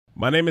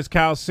My name is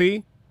Cal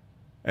C,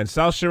 and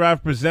South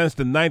Sharaf presents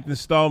the 9th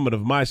installment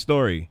of My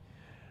Story.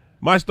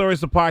 My Story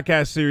is a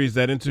podcast series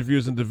that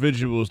interviews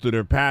individuals through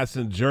their paths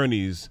and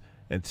journeys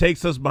and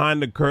takes us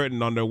behind the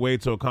curtain on their way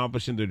to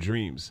accomplishing their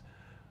dreams.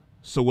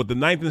 So with the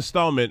 9th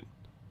installment,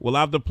 we'll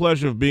have the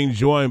pleasure of being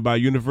joined by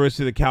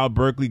University of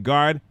Cal-Berkeley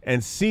guard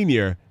and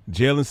senior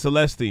Jalen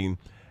Celestine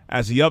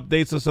as he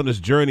updates us on his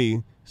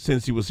journey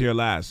since he was here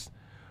last.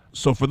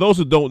 So for those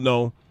who don't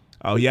know,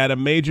 he had a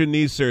major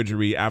knee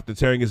surgery after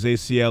tearing his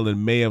ACL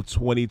in May of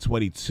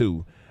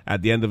 2022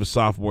 at the end of his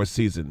sophomore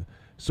season.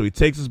 So he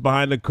takes us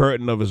behind the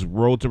curtain of his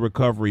road to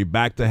recovery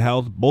back to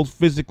health, both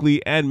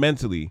physically and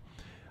mentally.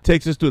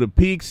 Takes us through the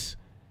peaks,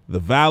 the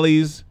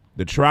valleys,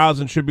 the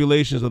trials and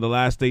tribulations of the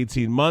last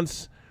 18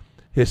 months,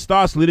 his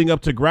thoughts leading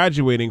up to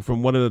graduating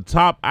from one of the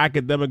top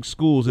academic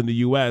schools in the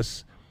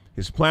U.S.,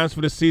 his plans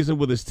for the season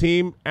with his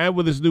team and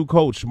with his new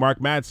coach, Mark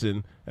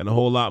Madsen, and a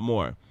whole lot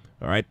more.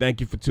 All right, thank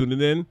you for tuning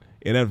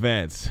in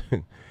advance.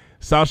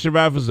 South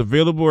Sharaf is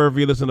available wherever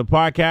you listen to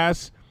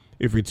podcasts.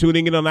 If you're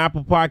tuning in on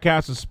Apple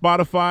Podcasts or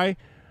Spotify,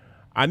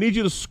 I need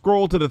you to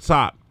scroll to the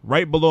top,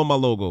 right below my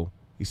logo.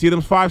 You see them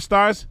 5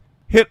 stars?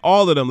 Hit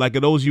all of them like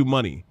it owes you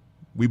money.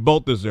 We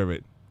both deserve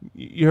it.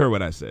 You heard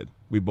what I said.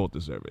 We both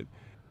deserve it.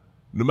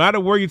 No matter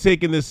where you're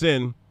taking this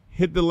in,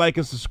 hit the like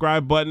and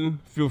subscribe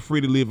button. Feel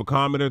free to leave a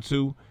comment or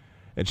two.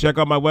 And check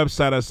out my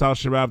website at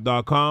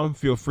southsharaf.com.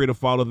 Feel free to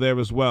follow there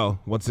as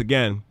well. Once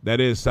again, that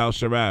is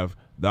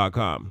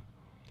southsharaf.com.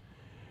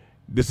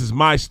 This is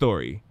my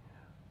story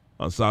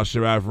on South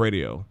Sharaf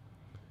Radio.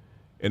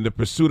 In the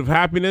pursuit of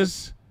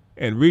happiness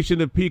and reaching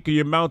the peak of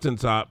your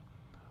mountaintop,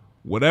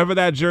 whatever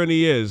that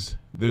journey is,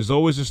 there's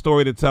always a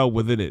story to tell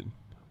within it.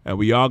 And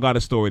we all got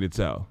a story to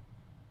tell.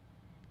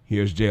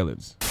 Here's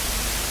Jalen's.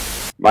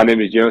 My name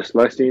is Jalen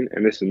Celestine,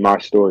 and this is my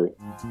story.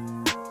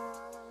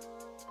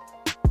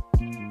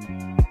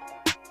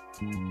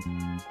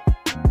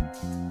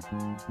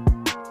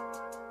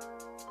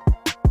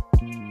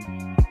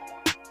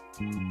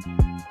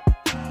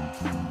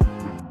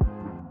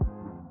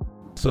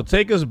 So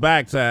take us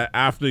back to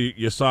after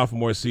your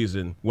sophomore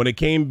season, when it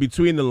came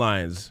between the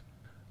lines.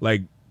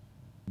 Like,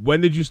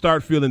 when did you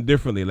start feeling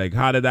differently? Like,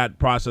 how did that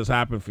process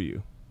happen for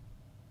you?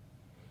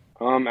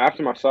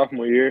 After my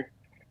sophomore year,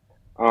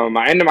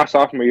 I ended my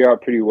sophomore year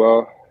out pretty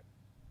well.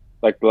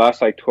 Like, the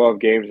last, 12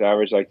 games, I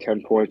averaged,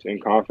 10 points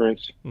in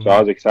conference. Mm-hmm. So I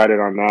was excited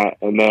on that.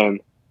 And then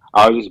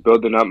I was just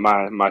building up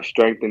my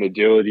strength and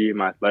agility,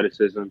 my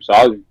athleticism. So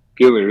I was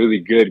feeling really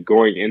good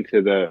going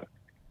into the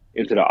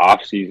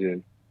off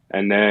season.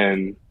 And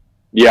then,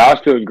 yeah, I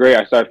was feeling great.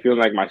 I started feeling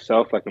like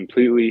myself,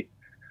 completely.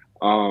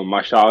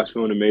 My shot was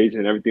feeling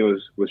amazing. Everything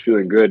was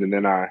feeling good. And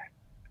then I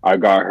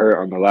got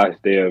hurt on the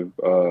last day of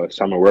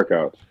summer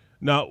workouts.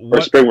 Now, or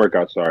spring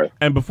workouts, sorry.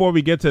 And before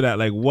we get to that,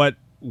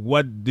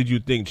 what did you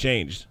think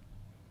changed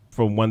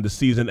from when the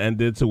season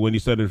ended to when you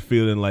started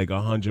feeling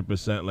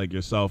 100% like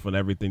yourself and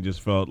everything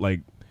just felt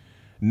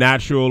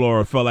natural,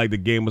 or felt like the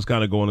game was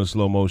kind of going in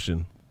slow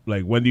motion?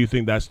 When do you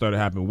think that started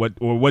happening?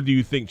 What do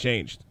you think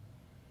changed?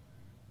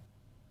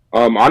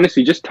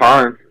 Honestly, just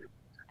time.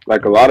 A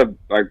lot of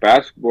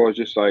basketball is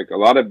just a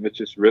lot of it's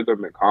just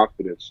rhythm and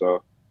confidence.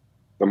 So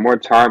the more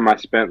time I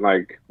spent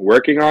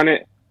working on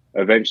it,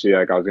 eventually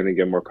I was gonna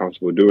get more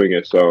comfortable doing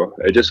it. So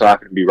it just so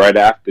happened to be right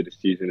after the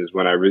season is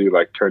when I really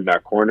turned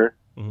that corner.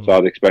 Mm-hmm. So I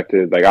was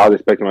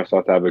expecting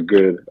myself to have a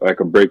good a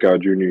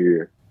breakout junior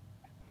year.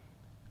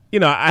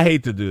 I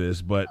hate to do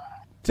this, but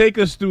take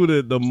us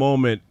through the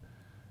moment,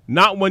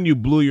 not when you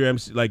blew your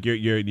MC,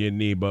 your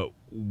knee, but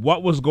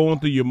what was going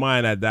through your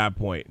mind at that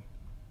point?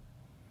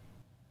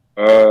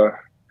 A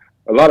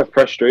lot of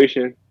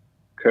frustration,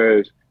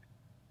 because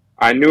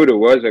I knew what it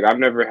was. I've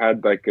never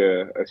had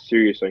a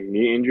serious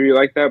knee injury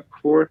like that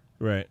before.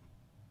 Right.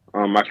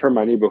 I've hurt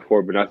my knee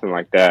before, but nothing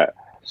like that.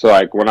 So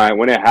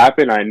when it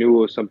happened, I knew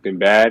it was something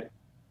bad.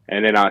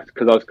 And then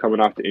because I was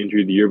coming off the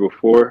injury the year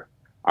before,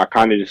 I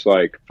kind of just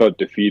felt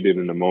defeated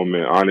in the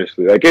moment.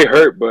 Honestly, it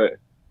hurt, but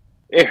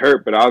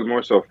I was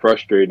more so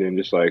frustrated and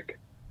just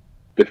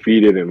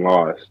defeated and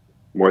lost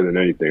more than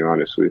anything,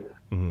 honestly.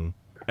 Mm-hmm.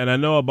 And I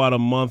know about a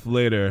month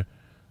later,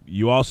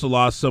 you also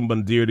lost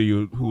someone dear to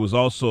you who was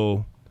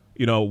also,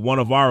 one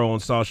of our own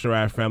South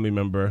Sharaf family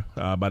member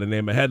by the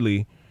name of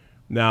Headley.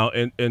 Now,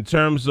 in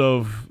terms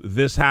of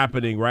this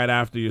happening right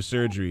after your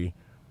surgery,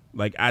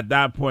 at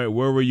that point,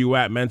 where were you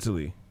at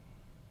mentally?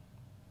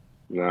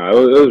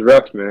 No, it was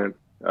rough, man.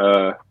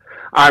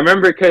 I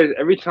remember because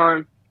every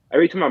time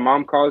my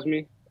mom calls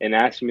me and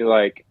asks me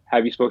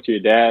have you spoke to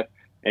your dad?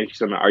 And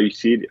she's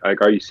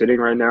like, are you sitting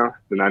right now?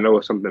 Then I know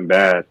it's something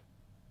bad.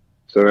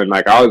 So then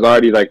I was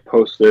already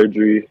post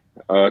surgery,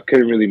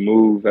 couldn't really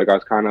move. I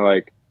was kind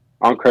of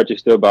on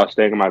crutches still, but I was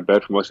staying in my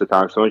bed for most of the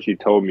time. So when she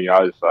told me,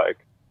 I was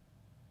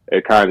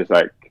it kind of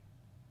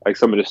just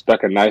someone just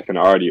stuck a knife in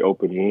an already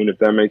open wound, if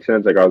that makes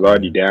sense. I was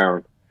already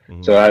down.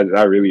 Mm-hmm. So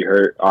that really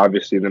hurt,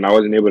 obviously. Then I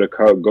wasn't able to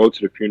go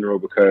to the funeral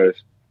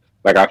because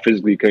I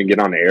physically couldn't get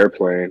on the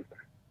airplane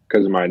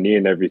because of my knee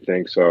and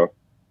everything. So,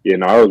 it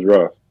was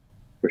rough.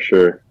 For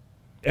sure.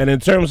 And in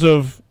terms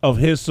of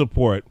his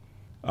support,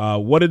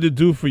 What did it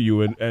do for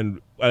you,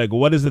 and like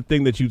what is the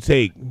thing that you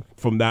take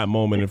from that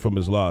moment and from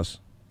his loss?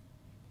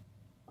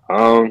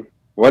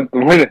 One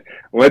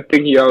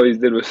thing he always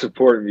did was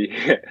support me.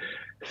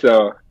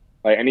 So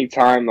like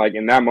anytime, like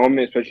in that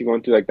moment, especially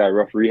going through like that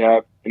rough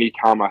rehab,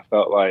 anytime I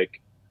felt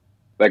like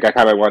I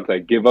kind of wanted to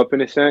like give up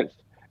in a sense,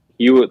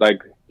 he would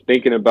like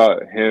thinking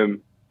about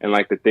him and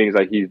like the things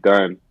like he's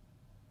done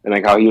and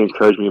like how he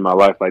encouraged me in my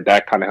life, like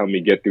that kind of helped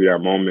me get through that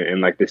moment. And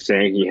like the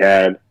saying he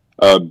had,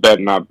 "Bet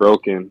not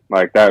broken,"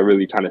 like that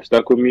really kind of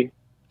stuck with me.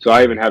 So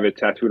I even have it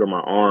tattooed on my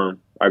arm.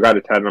 I got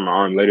it tattooed on my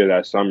arm later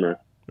that summer.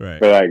 Right.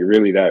 But like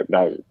really that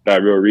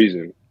real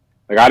reason.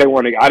 Like I didn't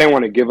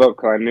want to give up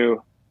because I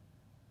knew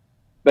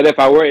that if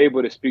I were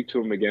able to speak to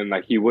him again,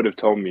 like he would have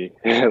told me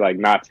like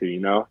not to, you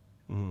know?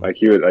 Like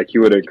he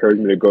would encourage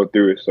me to go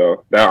through it.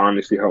 So that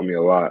honestly helped me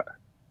a lot.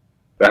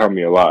 That helped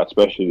me a lot,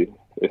 especially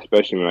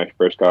when I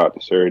first got out the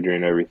surgery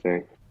and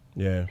everything.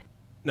 Yeah.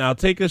 Now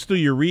take us through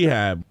your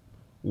rehab.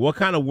 What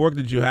kind of work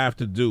did you have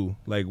to do?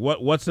 Like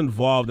what's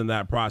involved in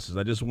that process?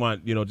 I just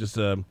want, just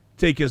to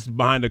take us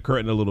behind the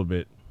curtain a little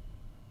bit.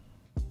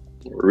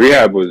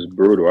 Rehab was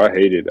brutal. I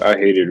hated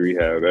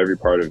rehab, every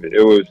part of it.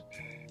 It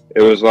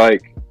was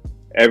like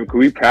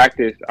we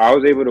practiced. I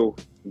was able to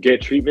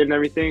get treatment and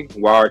everything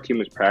while our team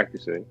was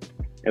practicing.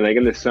 And like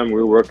in the summer,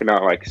 we were working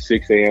out like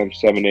 6 a.m.,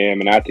 7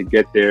 a.m. and I had to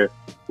get there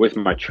with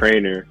my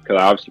trainer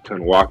because I obviously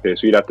couldn't walk there,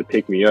 so he'd have to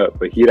pick me up.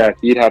 But he'd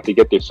have to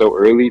get there so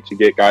early to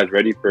get guys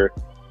ready for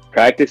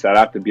practice. I'd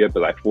have to be up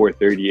at like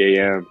 4:30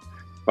 a.m.,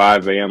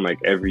 5 a.m. like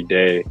every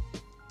day.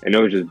 And it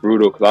was just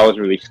brutal because I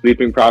wasn't really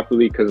sleeping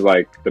properly because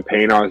like the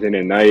pain I was in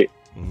at night.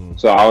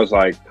 So I was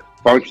like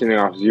functioning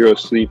off zero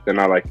sleep. Then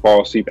I like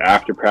fall asleep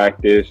after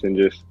practice and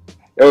just,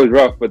 it was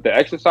rough. But the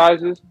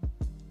exercises,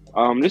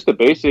 just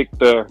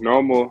the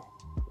normal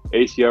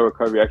ACL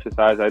recovery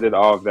exercise. I did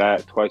all of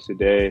that twice a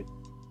day.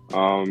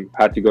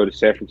 Had to go to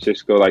San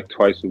Francisco like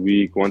once a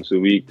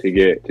week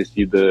to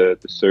see the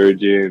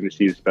surgeon, to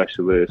see the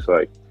specialist.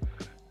 Like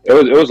it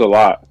was a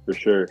lot for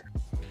sure.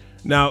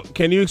 Now,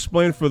 can you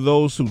explain for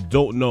those who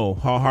don't know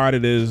how hard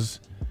it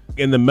is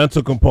in the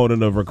mental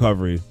component of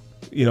recovery,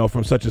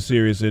 from such a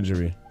serious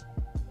injury?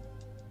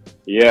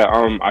 Yeah,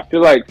 I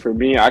feel like for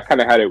me, I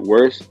kind of had it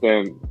worse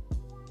than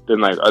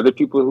like other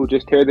people who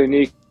just tear their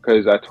knee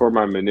because I tore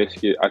my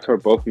meniscus. I tore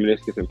both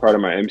meniscus and part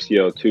of my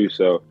MCL too.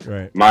 So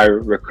my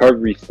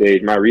recovery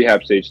stage, my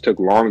rehab stage took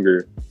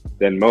longer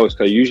than most.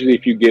 So usually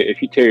if you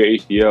tear your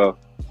ACL,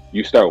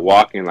 you start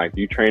walking, like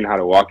you train how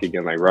to walk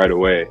again, like right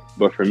away.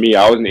 But for me,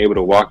 I wasn't able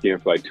to walk again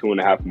for like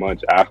 2.5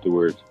 months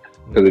afterwards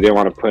because I didn't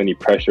want to put any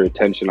pressure or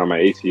tension on my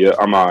ACL,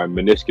 on my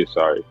meniscus,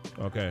 sorry.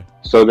 Okay.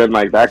 So then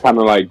like that kind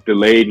of like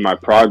delayed my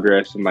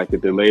progress and like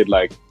it delayed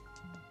like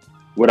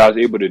what I was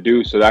able to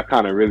do. So that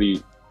kind of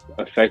really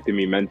affected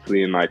me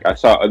mentally. And like I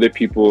saw other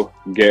people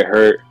get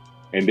hurt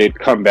and they'd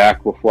come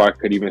back before I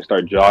could even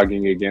start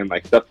jogging again.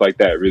 Like stuff like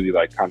that really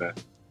like kind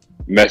of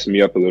messed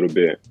me up a little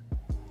bit.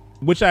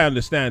 Which I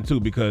understand too,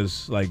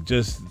 because like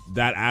just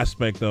that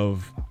aspect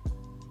of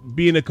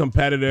being a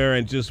competitor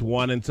and just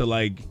wanting to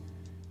like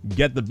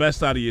get the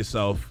best out of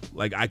yourself.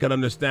 Like I could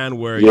understand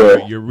where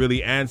you're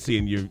really antsy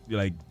and you're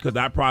like, because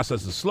that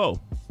process is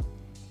slow.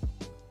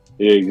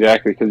 Yeah,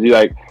 exactly. Because you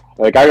like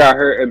I got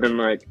hurt and then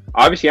like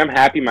obviously I'm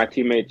happy my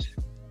teammates.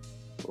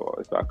 Well,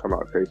 it's not come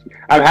out crazy.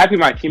 I'm happy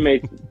my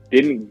teammates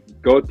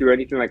didn't go through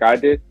anything like I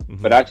did,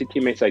 but actually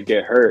teammates like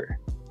get hurt.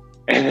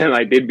 And then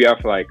like they'd be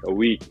out for like a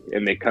week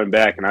and they come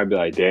back and I'd be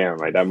like, damn,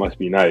 like that must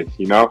be nice,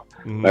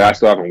 Like I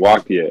still haven't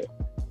walked yet.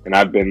 And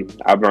I've been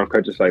on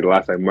crutches like the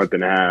last like month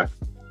and a half.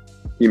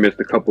 He missed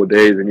a couple of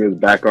days and he was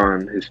back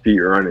on his feet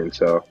running.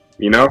 So,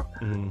 it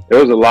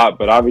was a lot,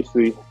 but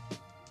obviously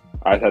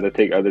I just had to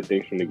take other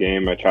things from the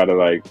game. I try to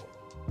like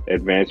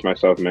advance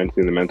myself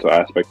mentally, the mental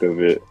aspect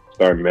of it,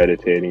 start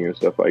meditating and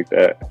stuff like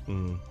that.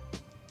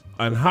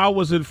 And how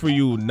was it for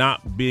you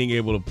not being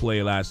able to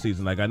play last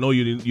season? Like I know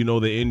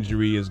the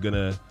injury is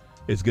gonna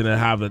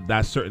have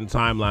that certain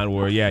timeline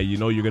where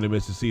you're gonna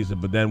miss the season,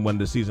 but then when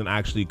the season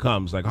actually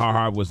comes, like how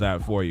hard was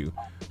that for you?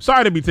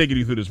 Sorry to be taking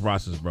you through this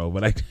process, bro,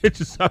 but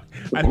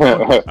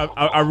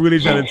I'm really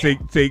trying to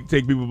take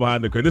people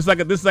behind the curtain.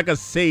 This is like a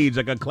sage,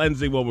 like a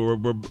cleansing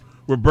moment.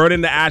 We're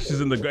burning the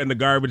ashes in the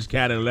garbage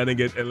can and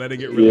letting it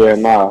release. Yeah,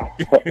 nah.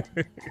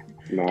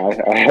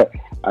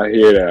 I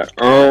hear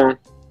that.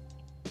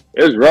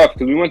 It was rough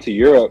because we went to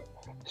Europe.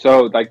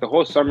 So, like, the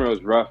whole summer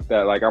was rough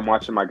that, like, I'm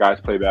watching my guys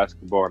play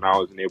basketball and I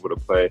wasn't able to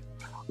play.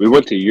 We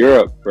went to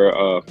Europe for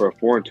a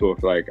foreign tour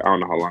for, like, I don't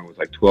know how long it was,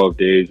 like 12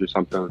 days or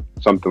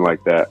something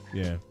like that.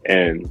 Yeah.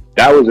 And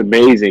that was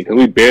amazing because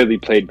we barely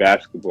played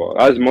basketball.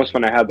 That was the most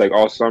fun I had, like,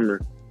 all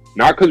summer.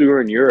 Not because we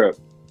were in Europe,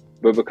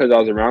 but because I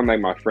was around,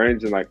 like, my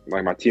friends and, like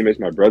my teammates,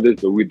 my brothers,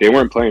 but they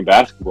weren't playing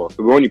basketball.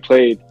 So we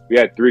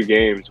had 3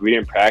 games. We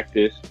didn't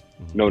practice,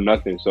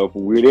 nothing. So if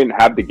we didn't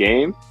have the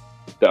game,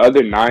 the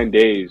other 9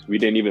 days, we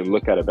didn't even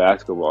look at a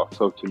basketball.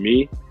 So to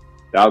me,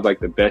 that was like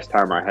the best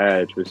time I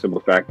had for the simple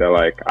fact that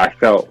like I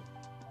felt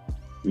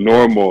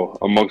normal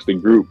amongst the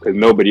group because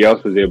nobody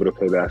else was able to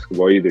play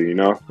basketball either,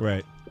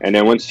 Right. And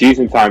then when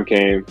season time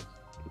came,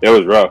 it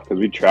was rough because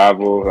we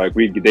travel, like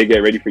they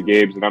get ready for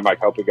games, and I'm like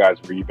helping guys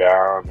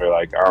rebound, or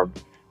like I'm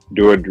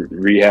doing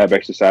rehab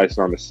exercises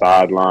on the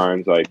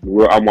sidelines. Like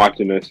I'm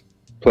watching us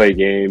play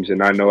games,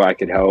 and I know I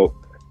could help,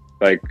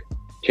 like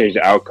change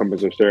the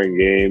outcomes of certain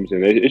games,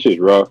 and it's just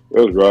rough. It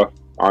was rough,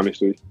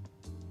 honestly.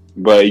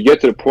 But you get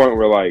to the point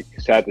where, like,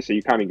 sad to say,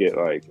 you kind of get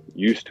like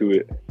used to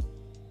it,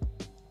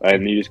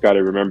 and you just got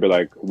to remember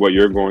like what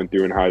you're going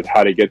through and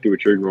how to get through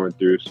what you're going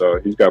through. So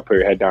you just got to put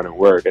your head down and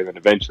work. And then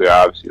eventually,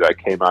 I obviously, like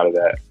came out of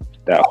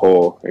that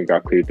hole and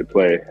got cleared to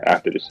play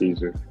after the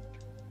season.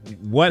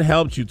 What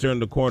helped you turn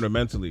the corner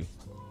mentally?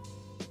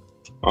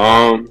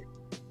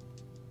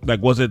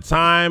 Like, was it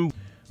time?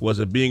 Was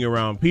it being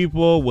around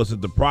people? Was it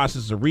the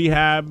process of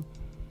rehab?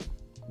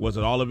 Was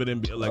it all of it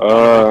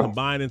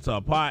combined into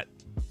a pot?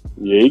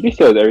 Yeah, you can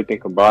say it was everything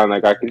combined.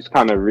 Like I just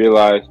kind of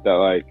realized that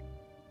like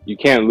you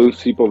can't lose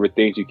sleep over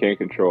things you can't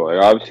control.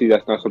 Like obviously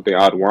that's not something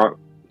I'd want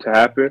to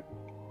happen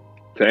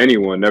to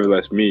anyone,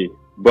 nevertheless me.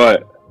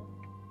 But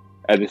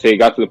as I say, it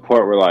got to the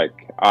point where like,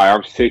 all right,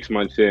 I'm 6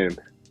 months in.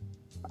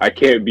 I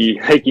can't be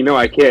like,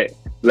 I can't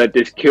let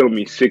this kill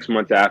me 6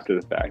 months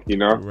after the fact,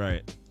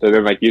 Right. So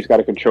then like you just got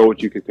to control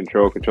what you can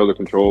control the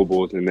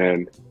controllables, and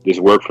then just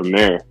work from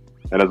there.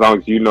 And as long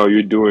as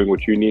you're doing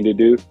what you need to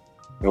do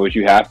and what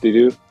you have to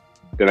do,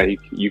 then like,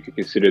 you can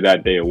consider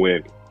that day a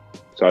win.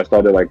 So I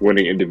started like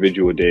winning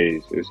individual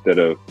days instead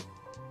of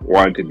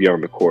wanting to be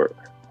on the court.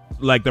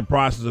 Like the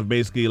process of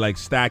basically like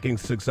stacking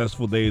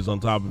successful days on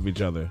top of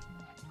each other.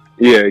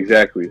 Yeah,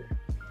 exactly.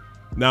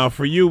 Now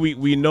for you,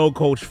 we know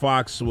Coach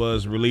Fox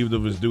was relieved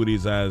of his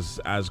duties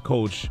as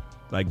coach.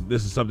 Like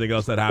this is something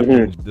else that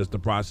happened. Mm-hmm. Just the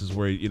process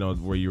where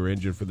you were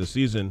injured for the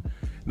season.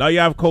 Now you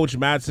have Coach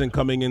Madsen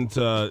coming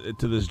into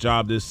this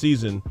job this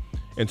season.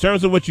 In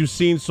terms of what you've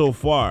seen so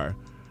far,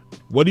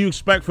 what do you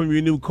expect from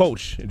your new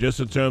coach, just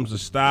in terms of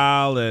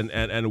style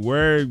and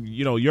where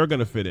you're going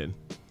to fit in?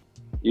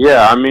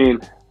 Yeah, I mean,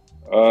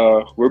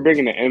 we're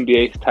bringing an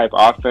NBA type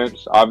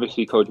offense.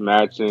 Obviously, Coach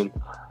Madsen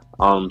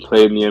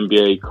played in the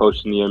NBA,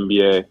 coached in the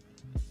NBA,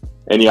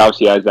 and he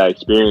obviously has that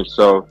experience.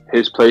 So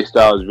his play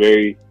style is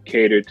very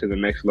catered to the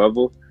next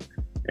level,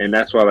 and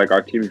that's why like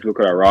our team, if you look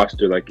at our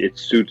roster, like it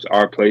suits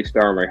our play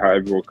style, like how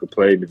everyone could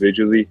play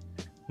individually.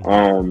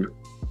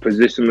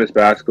 Positionless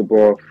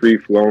basketball, free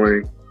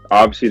flowing.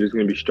 Obviously, there's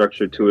going to be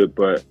structure to it,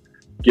 but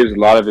gives a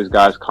lot of his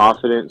guys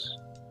confidence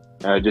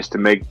just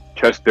to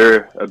trust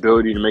their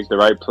ability to make the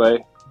right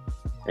play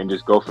and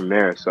just go from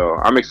there. So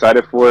I'm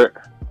excited for it.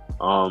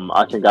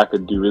 I think I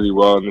could do really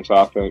well in this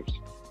offense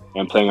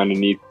and playing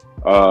underneath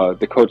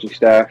the coaching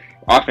staff,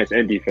 offense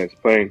and defense.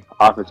 Playing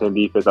offense and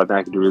defense, I think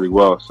I could do really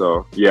well.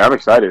 So, yeah, I'm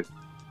excited.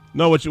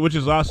 No, which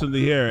is awesome to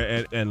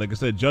hear. And like I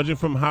said, judging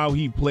from how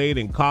he played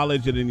in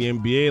college and in the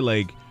NBA,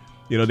 like,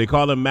 they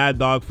call him Mad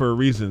Dog for a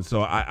reason.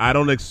 So I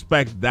don't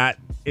expect that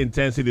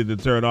intensity to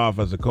turn off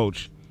as a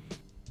coach.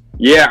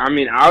 Yeah, I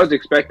mean, I was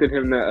expecting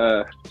him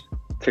to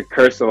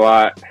curse a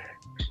lot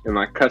and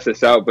like cuss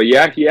us out, but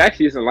yeah, he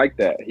actually isn't like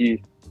that.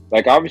 He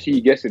obviously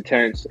he gets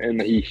intense, and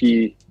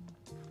he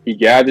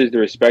gathers the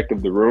respect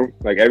of the room.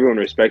 Like everyone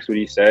respects what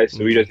he says,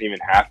 so he doesn't even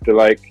have to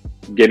like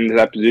get into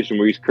that position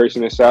where he's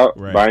cursing us out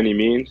by any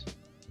means.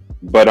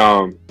 But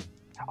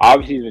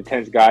obviously he's an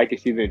intense guy. I can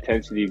see the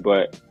intensity,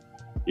 but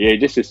yeah,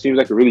 it seems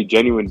like a really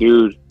genuine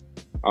dude,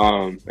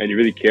 and he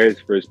really cares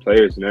for his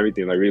players and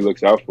everything. Like really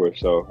looks out for us.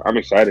 So I'm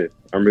excited.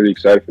 I'm really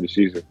excited for the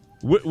season.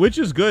 Which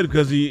is good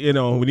because he,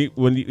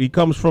 when he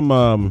comes from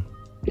a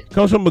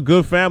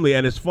good family,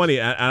 and it's funny.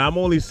 And I'm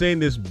only saying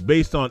this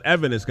based on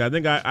evidence. Cause I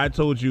think I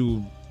told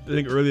you,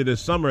 earlier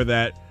this summer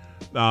that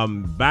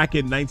back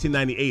in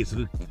 1998.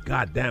 So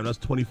God damn, that's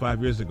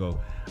 25 years ago.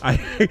 I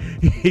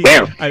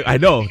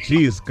know.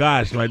 Jeez,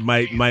 gosh,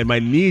 my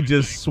knee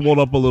just swelled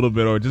up a little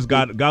bit, or just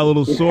got a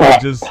little sore.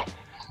 Just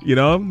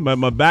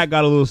my back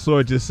got a little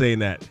sore just saying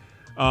that.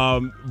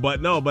 But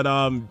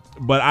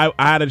I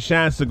had a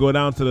chance to go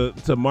down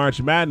to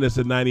March Madness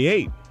in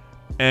 '98,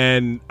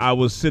 and I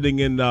was sitting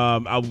in.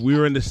 We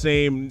were in the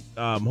same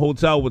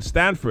hotel with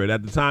Stanford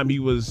at the time. He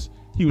was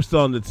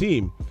still on the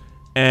team.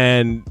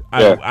 And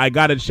I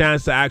got a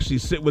chance to actually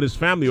sit with his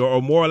family,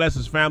 or more or less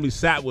his family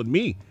sat with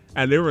me,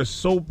 and they were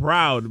so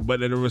proud. But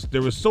they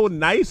were so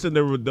nice, and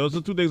those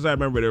are two things I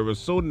remember. They were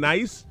so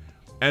nice,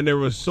 and they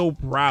were so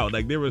proud.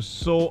 Like they were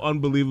so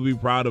unbelievably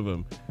proud of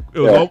him. It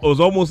was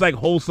almost like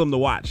wholesome to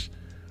watch,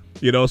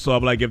 So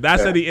I'm like, if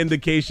that's any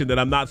indication, that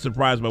I'm not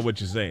surprised by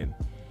what you're saying.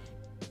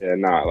 Yeah,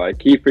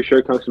 like he for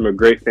sure comes from a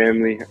great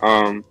family.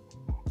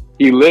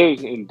 He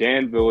lives in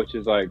Danville, which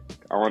is like,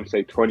 I want to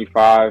say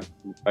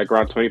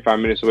around 25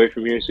 minutes away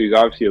from here. So he's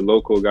obviously a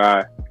local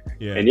guy.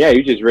 Yeah. And yeah,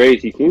 he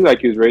seems like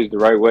he was raised the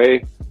right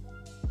way.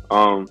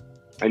 And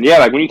yeah,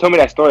 like when you told me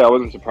that story, I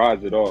wasn't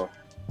surprised at all.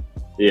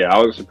 Yeah, I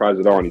wasn't surprised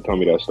at all when you told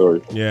me that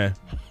story. Yeah.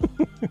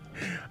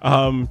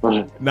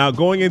 Now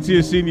going into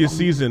your senior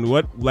season,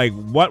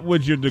 what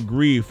would your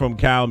degree from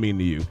Cal mean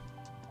to you?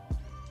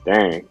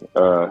 Dang.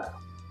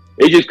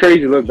 It's just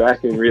crazy to look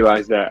back and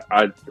realize that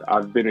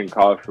I've been in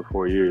college for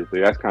 4 years.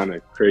 Like, that's kind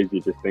of crazy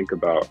to think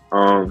about.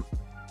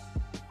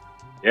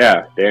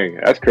 Yeah, dang,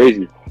 that's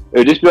crazy. it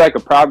would just be like a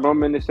proud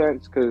moment in a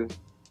sense, because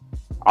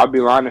I'll be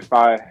lying if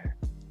I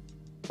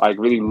like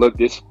really look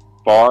this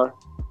far.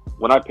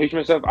 When I picture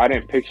myself, I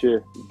didn't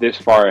picture this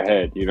far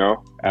ahead, you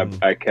know,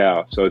 at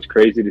Cal. So it's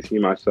crazy to see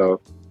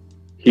myself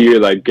here,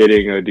 like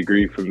getting a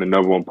degree from the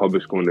 #1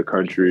 public school in the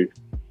country,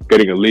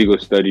 getting a legal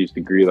studies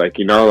degree. Like,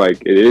 you know,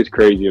 like it is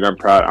crazy, and I'm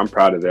proud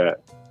of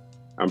that.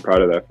 I'm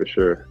proud of that for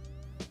sure.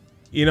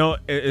 You know,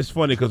 it's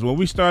funny because when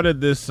we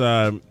started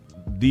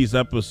these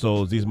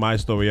episodes, these My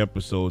Story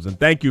episodes, and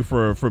thank you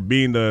for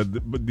being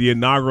the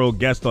inaugural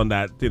guest on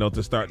that, you know,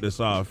 to start this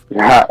off.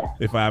 Yeah.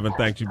 If I haven't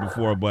thanked you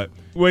before, but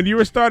when you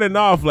were starting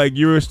off, like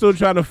you were still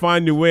trying to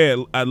find your way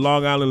at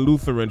Long Island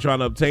Lutheran, trying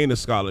to obtain a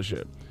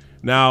scholarship.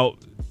 Now,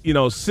 you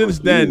know, since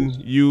then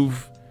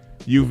you've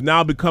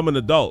now become an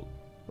adult,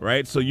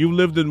 right? So you've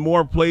lived in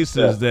more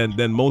places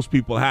than most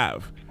people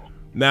have.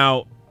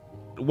 Now,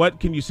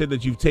 what can you say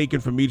that you've taken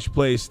from each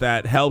place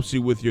that helps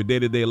you with your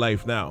day-to-day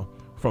life now?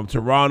 From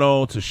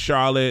Toronto to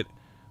Charlotte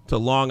to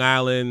Long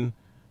Island,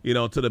 you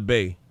know, to the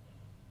Bay.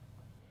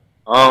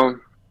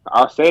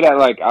 I'll say that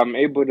like I'm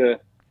able to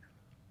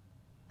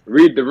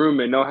read the room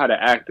and know how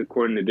to act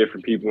according to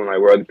different people and like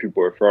where other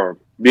people are from.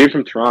 Being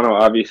from Toronto,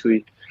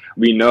 obviously,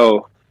 we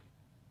know,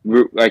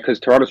 like, because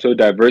Toronto's so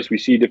diverse, we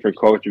see different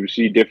cultures, we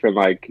see different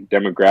like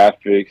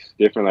demographics,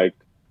 different like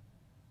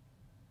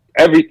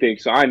everything.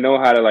 So I know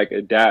how to like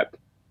adapt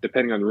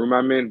depending on the room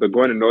I'm in. But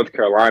going to North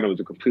Carolina was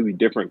a completely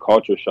different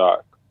culture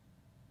shock.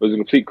 It was a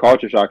complete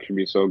culture shock for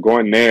me. So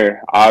going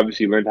there, I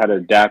obviously learned how to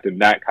adapt in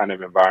that kind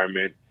of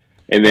environment.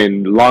 And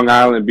then Long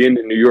Island, being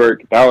in New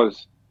York, that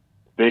was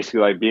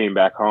basically like being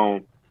back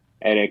home.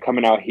 And then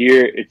coming out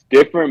here, it's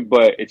different,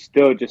 but it's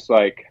still just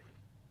like,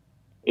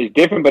 it's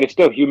different, but it's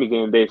still humans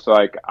in the day. So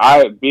like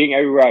being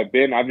everywhere I've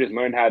been, I've just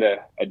learned how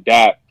to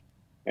adapt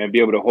and be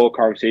able to hold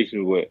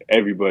conversations with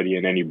everybody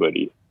and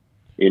anybody,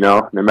 you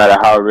know, no matter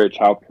how rich,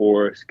 how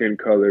poor, skin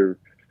color,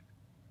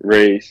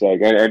 race,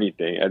 like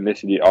anything,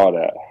 ethnicity, all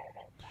that.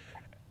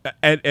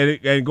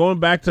 And going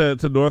back to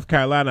North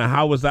Carolina,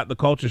 how was that the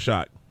culture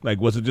shock? Like,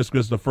 was it just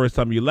because the first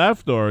time you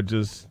left, or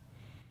just?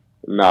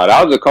 No,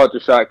 that was a culture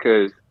shock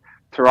because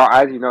Toronto,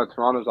 as you know,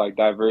 Toronto's like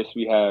diverse.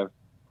 We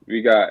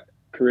got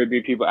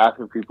Caribbean people,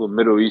 African people,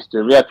 Middle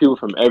Eastern. We have people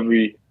from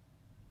every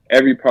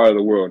part of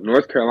the world.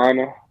 North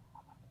Carolina,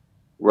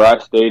 where I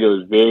stayed, it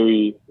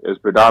was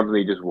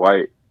predominantly just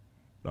white,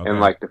 and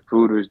like the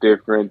food was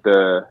different.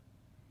 The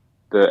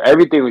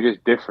everything was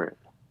just different.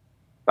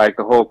 Like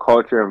the whole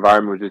culture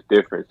environment was just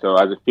different. So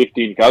as a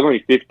 15, I was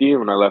only 15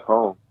 when I left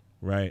home.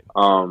 Right.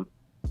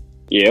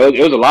 Yeah,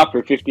 it was a lot for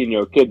a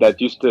 15-year-old kid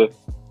that's used to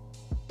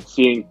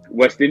seeing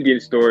West Indian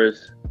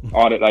stores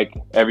on it like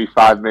every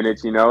 5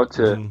 minutes, you know,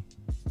 to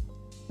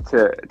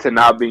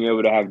not being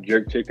able to have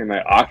jerk chicken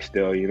like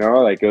oxtail, you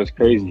know, like it was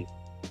crazy.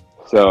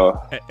 So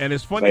and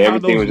it's funny like, how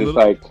everything those was just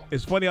little, like,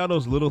 it's funny how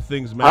those little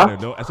things matter.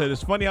 Don't I said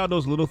it's funny how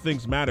those little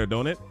things matter,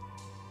 don't it?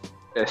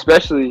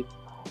 Especially.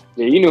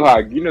 Yeah, you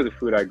know the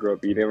food I grew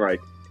up eating. Like,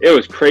 it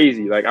was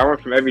crazy. Like, I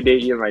went from every day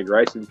eating like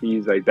rice and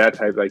peas, like that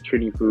type, like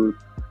Trini food,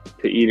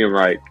 to eating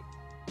like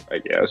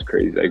yeah, it was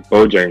crazy, like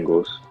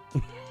Bojangles.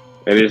 And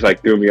it just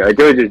like threw me. Like,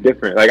 it was just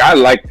different. Like,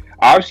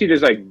 obviously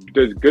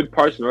there's good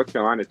parts of North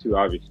Carolina too.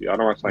 Obviously, I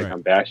don't want to like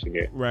I'm bashing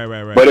it.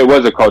 Right. But it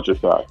was a culture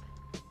shock.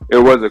 It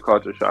was a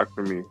culture shock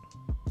for me.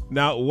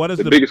 Now, what is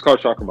the biggest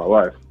culture shock of my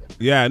life?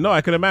 Yeah, no, I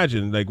can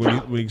imagine. Like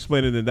when you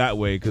explain it in that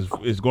way, because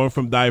it's going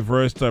from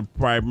diverse to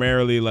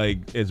primarily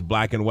like it's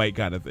black and white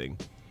kind of thing.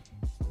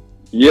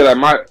 Yeah,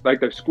 like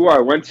the school I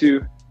went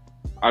to,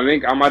 I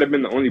think I might have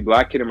been the only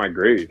black kid in my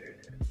grade.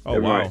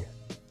 Oh wow.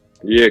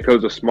 Yeah, because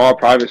it was a small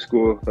private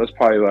school. That's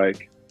probably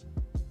like,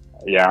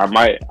 yeah,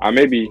 I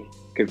may be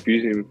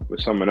confusing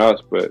with someone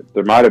else, but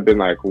there might have been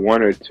like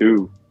 1 or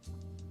 2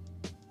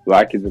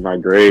 black kids in my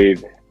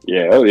grade.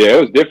 Yeah,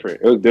 it was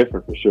different. It was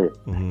different for sure.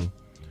 Mm-hmm.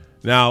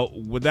 Now,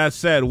 with that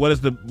said, what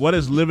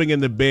is living in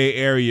the Bay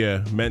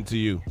Area meant to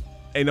you?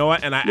 You know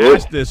what? And I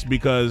asked this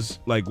because,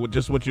 like,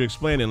 just what you're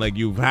explaining, like,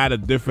 you've had a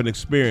different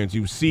experience.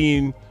 You've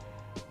seen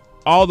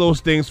all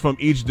those things from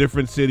each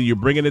different city. You're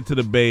bringing it to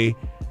the Bay.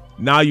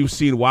 Now you've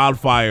seen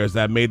wildfires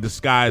that made the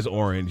skies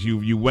orange.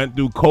 You went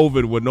through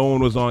COVID where no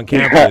one was on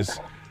campus.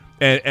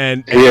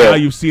 And now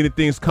you've seen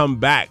things come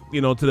back,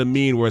 you know, to the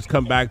mean, where it's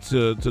come back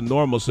to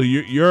normal. So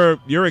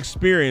your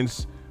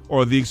experience,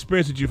 or the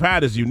experience that you've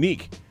had, is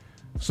unique.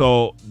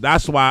 So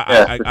that's why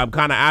I'm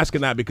kind of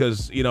asking that,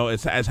 because, you know,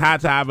 it's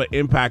had to have an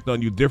impact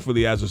on you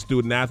differently as a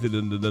student athlete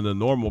than the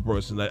normal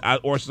person, than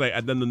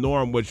the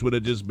norm, which would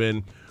have just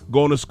been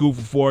going to school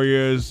for 4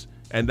 years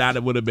and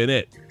that would have been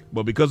it.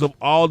 But because of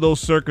all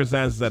those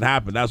circumstances that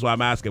happened, that's why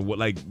I'm asking.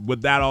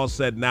 With that all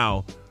said,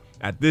 now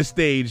at this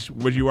stage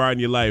where you are in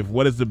your life,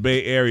 what does the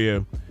Bay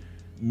Area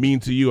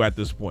mean to you at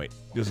this point?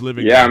 Just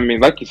living. Yeah, I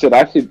mean, like you said,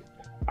 I've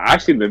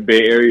seen the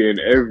Bay Area in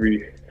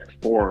every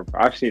form.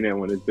 I've seen it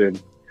when it's been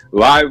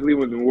lively,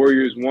 when the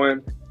Warriors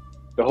won,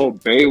 the whole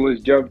Bay was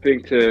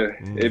jumping, to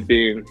it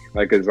being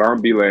like a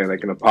zombie land,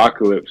 like an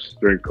apocalypse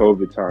during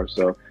COVID time.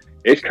 So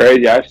it's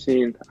crazy. I've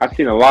seen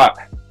a lot.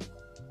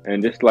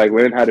 and just like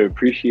learn how to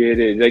appreciate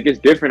it. Like it's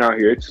different out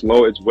here. It's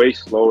slow. It's way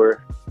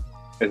slower.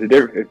 It's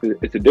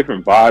a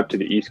different vibe to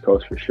the East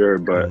Coast for sure.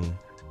 But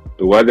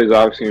the weather's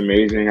obviously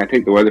amazing. I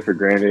take the weather for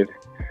granted.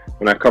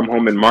 When I come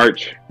home in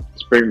March,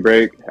 spring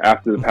break,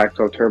 after the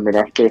Pac-12 tournament,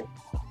 after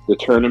the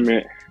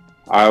tournament,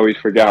 I always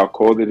forget how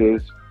cold it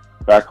is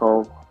back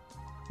home.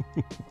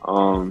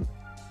 And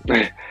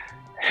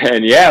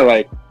yeah,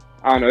 like,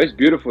 I don't know, it's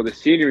beautiful. The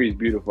scenery is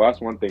beautiful. That's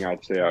one thing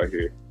I'd say out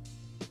here.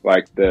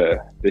 Like the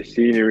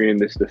scenery and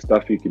the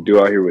stuff you can do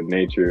out here with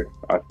nature,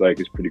 I feel like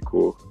is pretty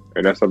cool.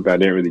 And that's something I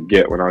didn't really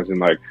get when I was in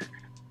like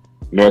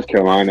North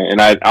Carolina.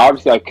 And I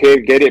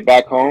could get it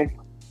back home,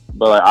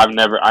 but like I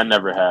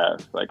never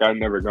have. Like I've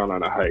never gone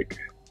on a hike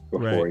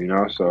before, right. You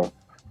know? So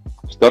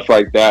stuff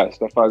like that,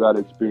 stuff I got to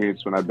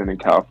experience when I've been in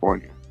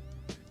California.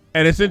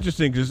 And it's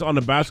interesting, just on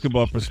the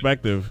basketball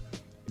perspective,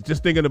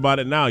 just thinking about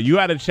it now, you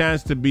had a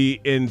chance to be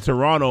in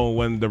Toronto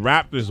when the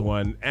Raptors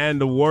won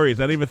and the Warriors.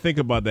 I didn't even think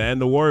about that. And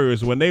the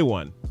Warriors when they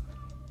won.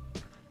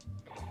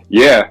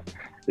 Yeah.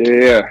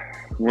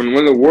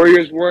 When the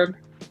Warriors won,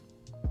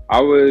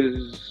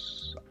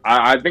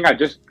 I think I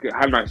just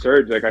had my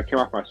surgery. Like I came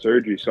off my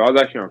surgery, so I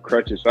was actually on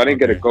crutches, so I didn't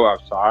get to go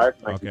outside,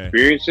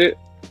 experience it.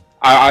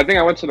 I think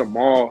I went to the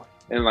mall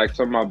and like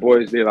some of my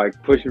boys, they like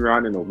pushed me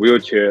around in a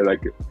wheelchair,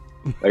 like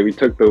we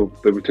took the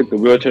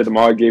wheelchair to the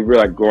mall, gave her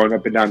like going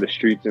up and down the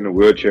streets in a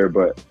wheelchair,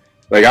 but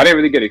like I didn't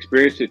really get to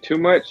experience it too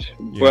much.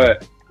 Yeah.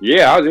 But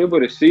yeah, I was able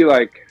to see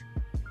like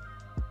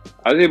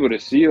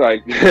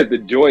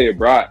the joy it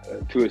brought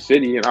to a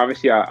city, and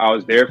obviously I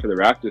was there for the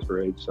Raptors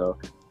parade, so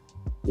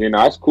you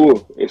know it's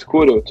cool. It's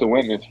cool to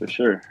witness for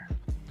sure.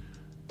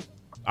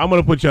 I'm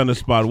gonna put you on the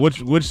spot.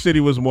 Which city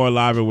was more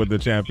lively with the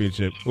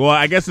championship? Well,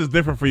 I guess it's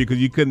different for you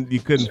because you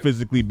couldn't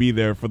physically be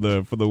there for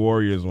the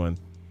Warriors one.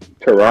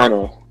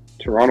 Toronto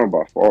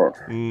by far.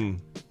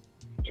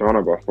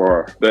 Toronto by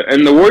far.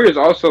 And the Warriors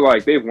also,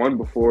 like, they've won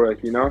before,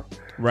 like, you know?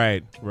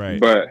 Right.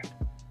 But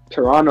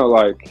Toronto,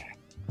 like,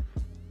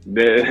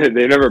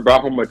 they never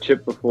brought home a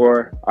chip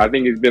before. I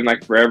think it's been,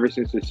 like, forever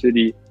since the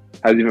city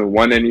has even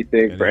won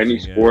anything for any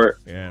sport.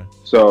 Yeah.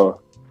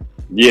 So,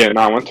 yeah,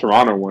 I won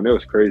Toronto won. It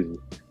was crazy.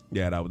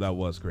 Yeah, that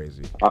was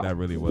crazy. That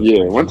really was Yeah,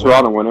 crazy. when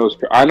Toronto won, it was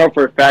I know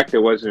for a fact it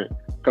wasn't,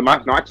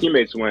 because my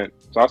teammates went,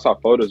 so I saw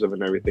photos of it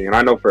and everything, and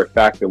I know for a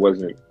fact it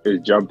wasn't as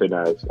jumping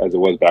as it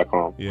was back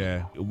home.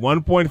 Yeah,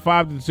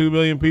 1.5 to 2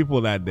 million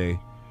people that day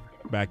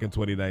back in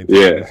 2019.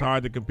 Yeah. It's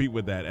hard to compete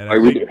with that. And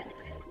like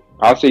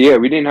I'll say, yeah,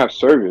 we didn't have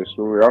service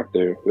when we were out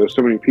there. There were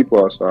so many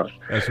people outside.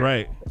 That's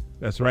right.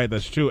 That's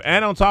true.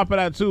 And on top of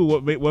that, too,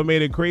 what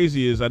made it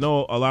crazy is I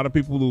know a lot of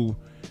people who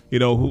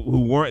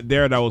weren't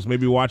there that was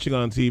maybe watching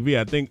on TV.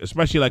 I think,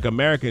 especially like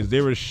Americans,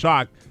 they were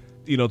shocked,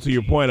 to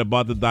your point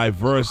about the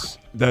diverse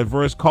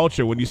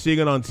culture. When you see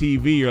it on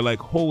TV, you're like,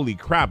 holy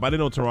crap, I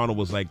didn't know Toronto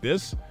was like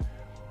this.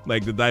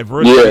 Like the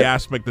diversity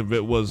aspect of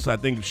it was, I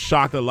think,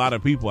 shocked a lot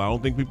of people. I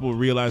don't think people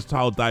realized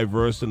how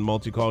diverse and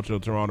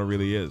multicultural Toronto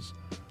really is.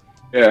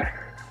 Yeah.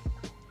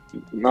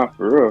 Not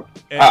for real.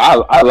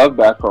 I love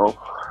back home.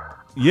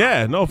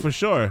 Yeah, no, for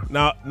sure.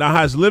 Now,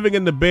 has living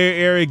in the Bay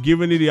Area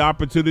given you the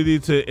opportunity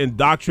to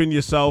indoctrinate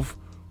yourself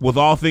with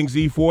all things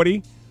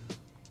E40?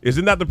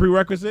 Isn't that the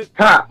prerequisite?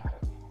 I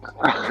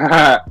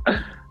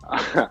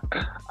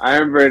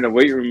remember in the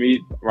weight room,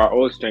 my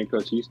old strength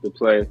coach used to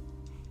play,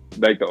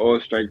 like the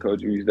old strength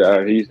coach he used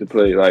to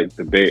play like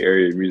the Bay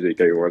Area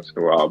music every once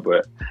in a while.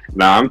 But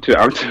I'm too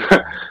young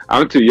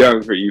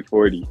for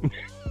E40.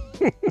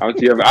 I'm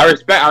too young. I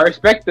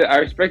respect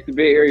the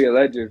Bay Area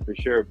legend for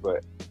sure,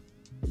 but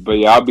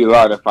yeah, I'll be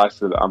lying if I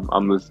said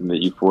I'm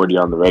listening to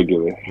E40 on the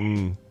regular.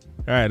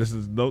 All right, let's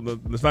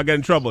not get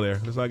in trouble there.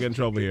 Let's not get in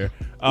trouble here.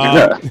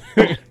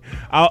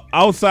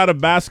 Outside of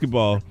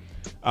basketball,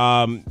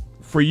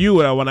 for you,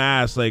 what I want to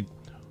ask, like,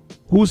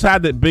 who's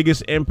had the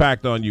biggest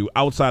impact on you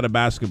outside of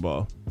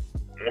basketball?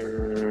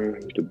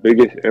 The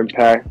biggest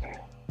impact?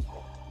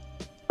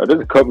 There's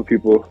a couple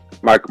people.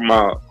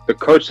 The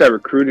coach that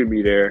recruited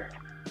me there,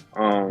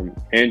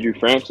 Andrew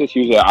Francis,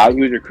 he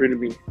was recruiting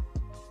me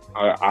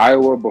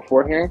Iowa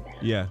beforehand.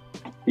 Yeah.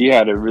 He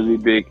had a really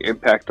big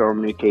impact on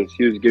me because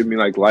he was giving me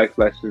like life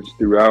lessons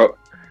throughout,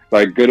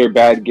 like good or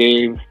bad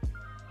game.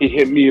 He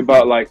hit me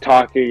about like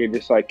talking and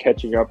just like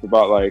catching up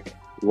about like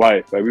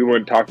life. Like we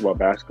wouldn't talk about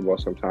basketball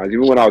sometimes,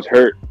 even when I was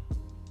hurt.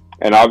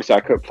 And obviously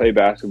I couldn't play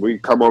basketball.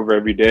 He'd come over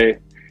every day,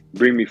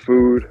 bring me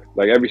food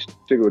like every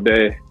single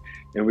day,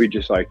 and we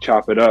just like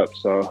chop it up.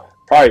 So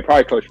probably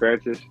Coach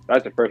Francis.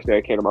 That's the first thing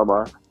that came to my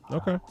mind.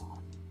 Okay.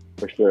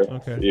 For sure.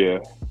 Okay. Yeah,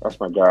 that's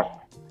my guy.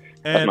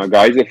 That's my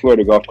guy. He's in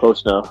Florida Gulf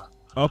Coast now.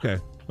 Okay.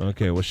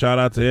 Well, shout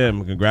out to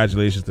him.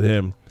 Congratulations to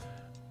him.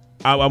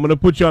 I'm going to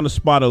put you on the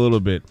spot a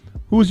little bit.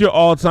 Who's your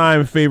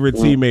all-time favorite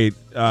teammate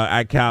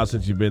at Cal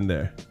since you've been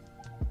there?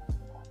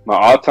 My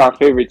all-time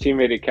favorite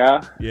teammate at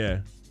Cal? Yeah.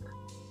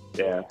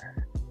 Yeah,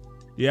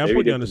 I'm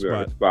putting you on the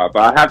spot. But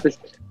I got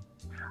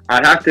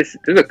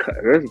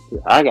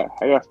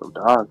some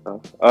dogs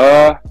though.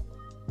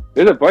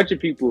 There's a bunch of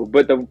people,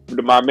 but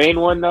my main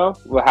one though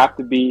will have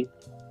to be,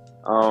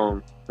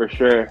 for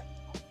sure,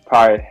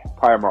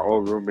 probably my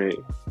old roommate,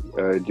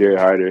 Jared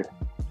Hyder.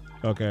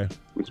 Okay.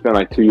 We spent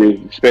like 2 years.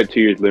 We spent 2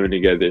 years living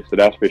together, so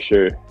that's for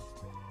sure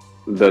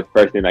the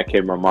first thing that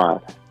came to my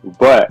mind.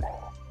 But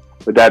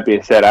with that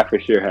being said, I for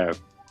sure have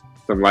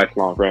some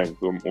lifelong friends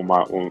with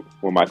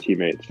my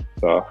teammates.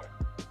 So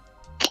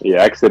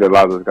yeah, I consider a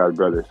lot of those guys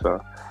brothers.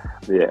 So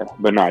yeah,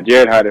 but nah,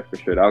 Jared Hyder for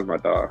sure. That was my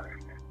dog.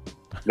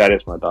 That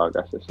is my dog.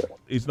 That's for sure.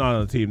 He's not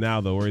on the team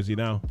now, though. Where is he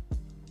now?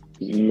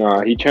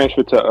 Nah, he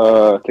transferred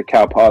to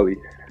Cal-Berkeley.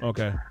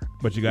 Okay,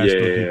 but you guys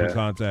still keep in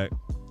contact.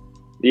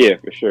 Yeah,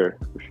 for sure.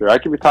 I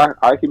keep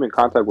in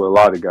contact with a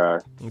lot of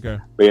guys. Okay.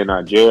 But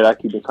yeah, Jared, I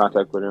keep in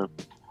contact with him.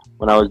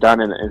 When I was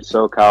down in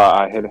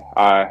SoCal,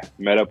 I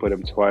met up with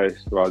him twice.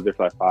 So I was there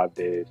for like 5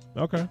 days.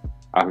 Okay.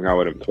 I hung out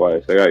with him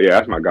twice. So yeah,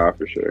 that's my guy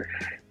for sure.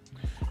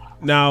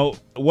 Now,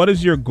 what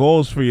is your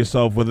goals for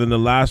yourself within the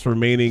last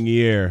remaining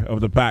year of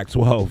the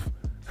Pac-12?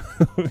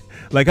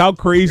 Like, how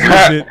crazy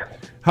is it?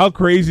 How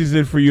crazy is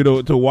it for you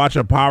to watch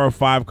a Power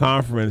 5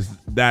 conference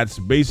that's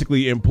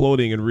basically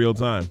imploding in real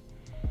time?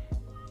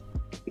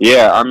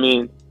 Yeah, I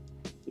mean,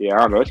 I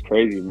don't know. It's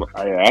crazy.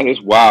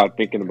 It's wild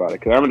thinking about it.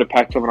 Because I remember the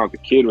Pac-12 when I was a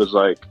kid was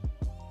like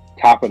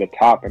top of the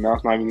top, and now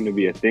it's not even going to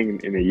be a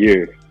thing in a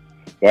year.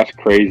 So that's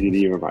crazy to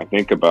even like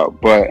think about.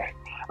 But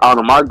I don't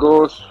know. My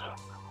goals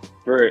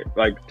for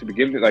like to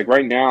begin with, like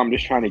right now, I'm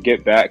just trying to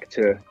get back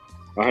to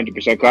 100%.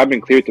 Because I've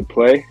been cleared to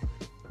play.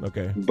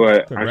 Okay.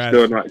 But Congrats. I'm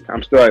still not.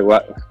 I'm still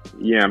like,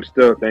 yeah. I'm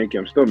still. Thank you.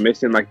 I'm still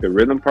missing like the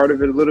rhythm part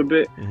of it a little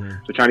bit.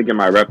 Mm-hmm. So trying to get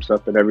my reps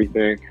up and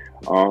everything.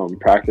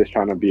 Practice,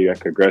 trying to be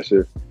like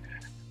aggressive.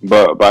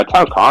 But by the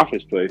time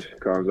conference play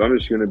comes, I'm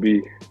gonna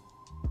be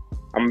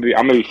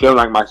feeling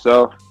like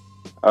myself,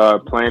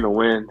 playing to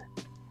win,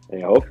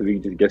 and hopefully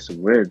just get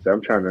some wins.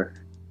 I'm trying to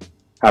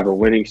have a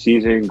winning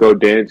season, go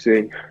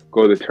dancing,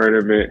 go to the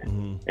tournament,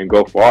 and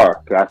go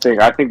far. Cause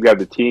I think we have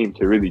the team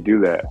to really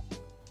do that.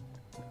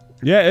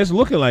 Yeah, it's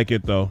looking like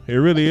it though. It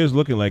really is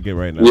looking like it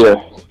right now.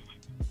 Yeah.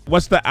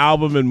 What's the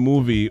album and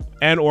movie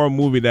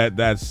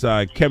that's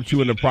kept you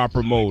in the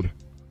proper mode?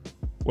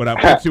 What I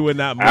put you in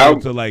that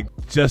mode to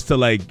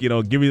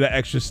give you the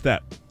extra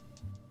step.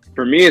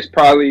 For me, it's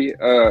probably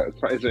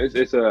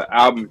it's an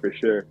album for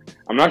sure.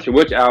 I'm not sure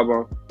which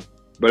album,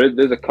 but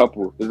there's a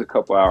couple. There's a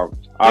couple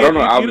albums. I don't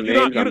know album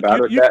names. I'm bad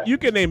with that. You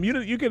can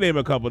name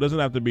a couple. It doesn't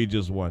have to be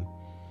just one.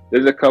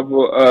 There's a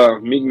couple.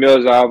 Meek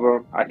Mill's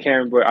album. I can't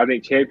remember. I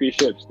think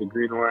Championships, the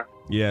green one.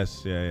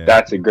 Yes, yeah.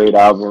 That's a great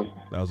album.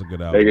 That was a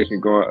good album. They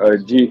can go.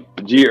 G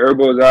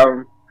Herbo's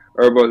album.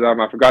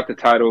 I forgot the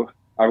title.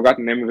 I forgot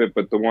the name of it,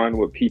 but the one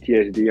with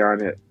PTSD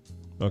on it,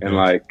 and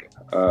like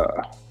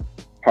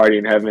Party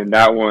in Heaven.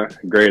 That one,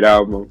 great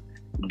album.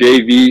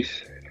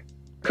 Davies,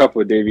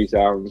 couple of Davies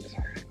albums.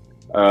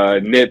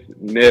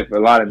 Nip, a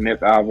lot of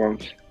Nip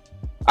albums.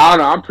 I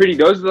don't know.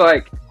 Those are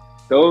like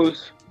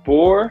those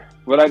four.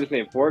 What I just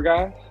named 4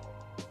 guys.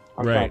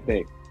 I'm trying to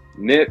think.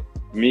 Nip,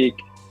 Meek,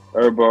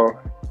 Herbo,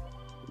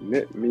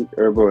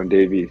 and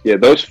Davies. Yeah,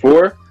 those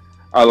 4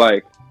 are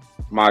like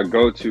my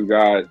go-to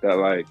guys that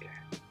like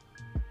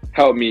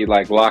help me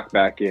like lock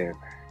back in.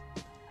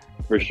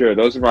 For sure.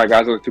 Those are my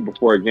guys I look to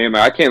before a game.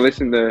 Like, I can't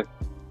listen to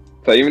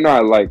so even though I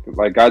like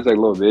guys like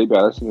Lil Baby,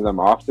 I listen to them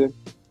often.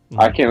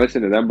 I can't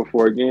listen to them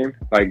before a game.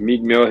 Like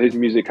Meek Mill, his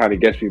music kind of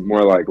gets me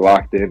more like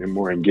locked in and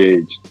more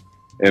engaged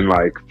and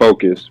like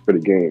focused for the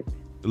game.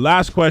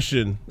 Last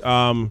question.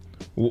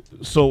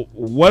 So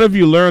what have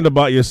you learned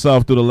about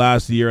yourself through the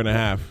last year and a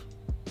half?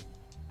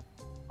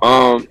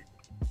 I'm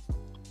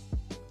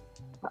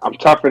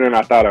tougher than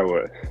I thought I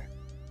was.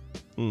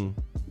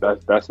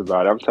 That's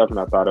about it. I'm tougher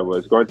than I thought I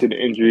was. Going through the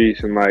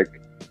injuries and like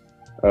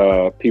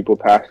people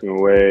passing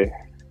away,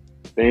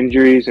 the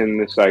injuries and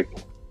this like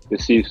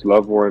deceased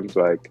loved ones,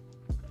 like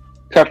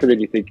tougher than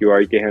you think you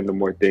are. You can handle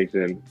more things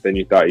than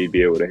you thought you'd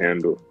be able to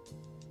handle.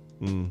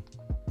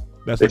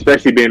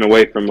 Especially being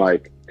away from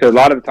like, because a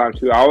lot of the time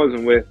too, I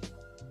wasn't with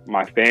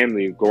my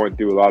family going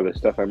through a lot of this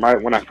stuff.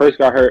 Like when I first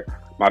got hurt,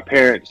 my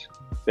parents,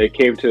 they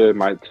came to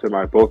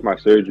both my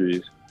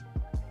surgeries,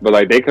 but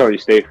like they could only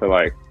stay for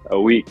like a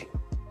week,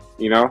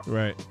 you know?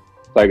 Right.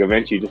 Like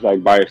eventually just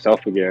like by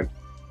yourself again.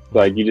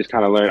 Like you just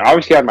kind of learn.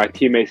 Obviously I had my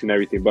teammates and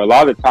everything, but a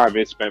lot of the time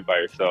it's spent by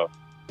yourself.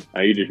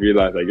 And you just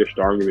realize like you're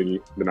stronger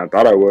than I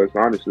thought I was,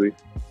 honestly.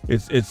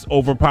 It's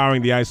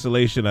overpowering the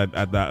isolation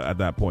at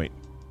that point.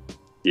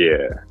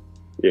 Yeah,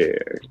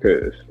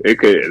 because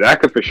that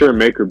could for sure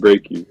make or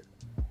break you.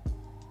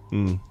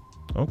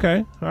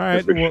 Okay, all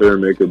right. For sure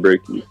make or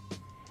break you.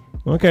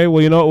 Okay,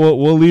 well,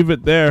 we'll leave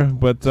it there.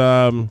 But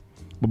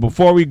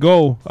before we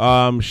go,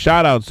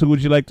 shout outs. Who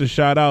would you like to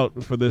shout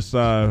out for this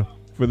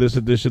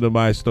edition of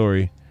My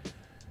Story?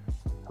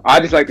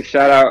 I just like to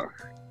shout out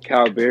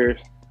Cal Bears.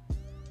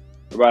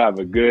 We're about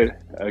to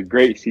have a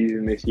great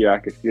season this year. I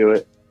can feel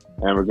it,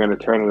 and we're going to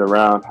turn it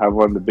around. Have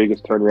one of the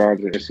biggest turnarounds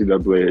in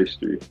NCAA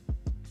history.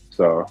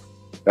 So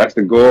that's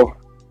the goal,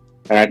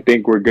 and I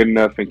think we're good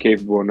enough and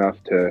capable enough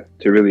to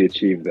really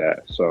achieve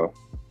that. So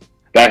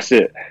that's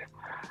it.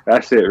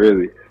 That's it,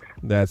 really.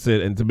 That's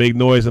it. And to make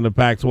noise in the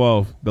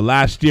Pac-12. The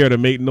last year to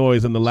make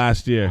noise in the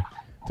last year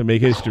to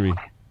make history.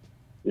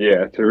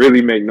 Yeah, to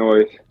really make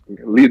noise,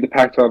 lead the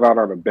Pac-12 out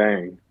on a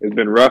bang. It's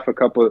been rough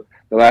the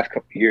last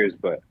couple of years,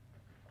 but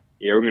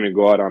yeah, we're gonna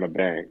go out on a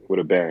bang, with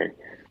a bang,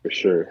 for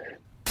sure.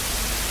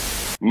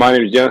 My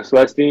name is Jalen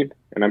Celestine,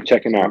 and I'm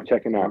checking out.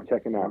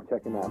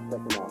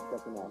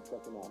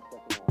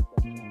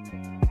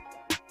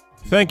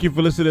 Thank you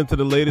for listening to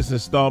the latest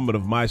installment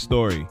of My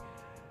Story.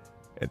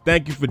 And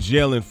thank you for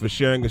Jalen for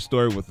sharing his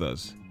story with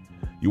us.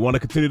 You want to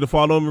continue to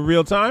follow him in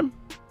real time?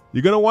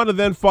 You're going to want to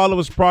then follow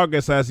his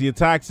progress as he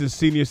attacks his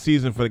senior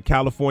season for the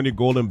California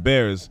Golden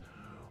Bears,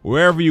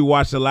 wherever you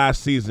watch the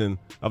last season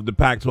of the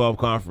Pac-12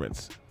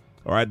 Conference.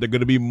 All right, they're going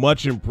to be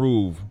much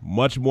improved,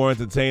 much more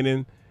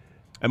entertaining,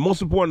 and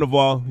most important of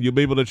all, you'll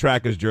be able to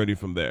track his journey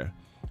from there.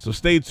 So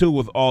stay tuned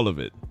with all of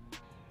it.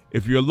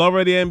 If you're a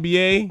lover of the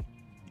NBA,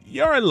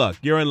 you're in luck.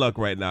 You're in luck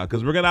right now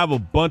because we're going to have a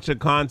bunch of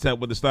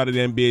content with the start of the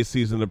NBA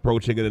season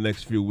approaching in the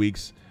next few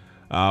weeks.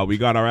 We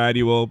got our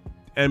annual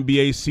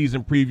NBA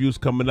season previews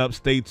coming up.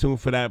 Stay tuned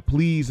for that,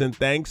 please and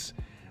thanks.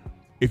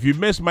 If you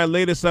missed my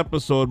latest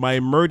episode, my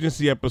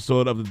emergency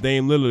episode of the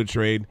Dame Lillard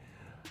trade,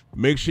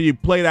 make sure you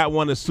play that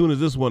one as soon as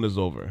this one is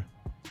over.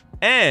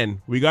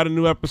 And we got a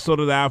new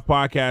episode of the Av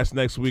Podcast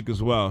next week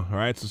as well. All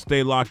right, so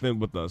stay locked in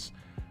with us.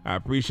 I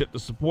appreciate the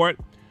support.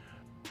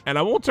 And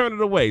I won't turn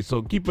it away,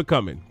 so keep it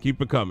coming.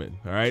 Keep it coming,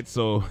 all right?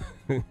 So,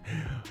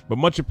 but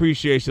much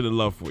appreciation and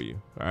love for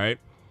you, all right?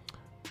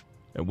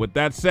 And with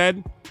that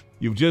said,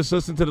 you've just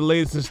listened to the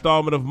latest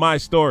installment of My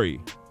Story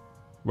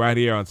right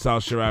here on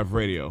South Shore Ave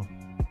Radio.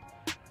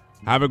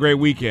 Have a great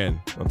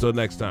weekend. Until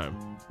next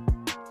time.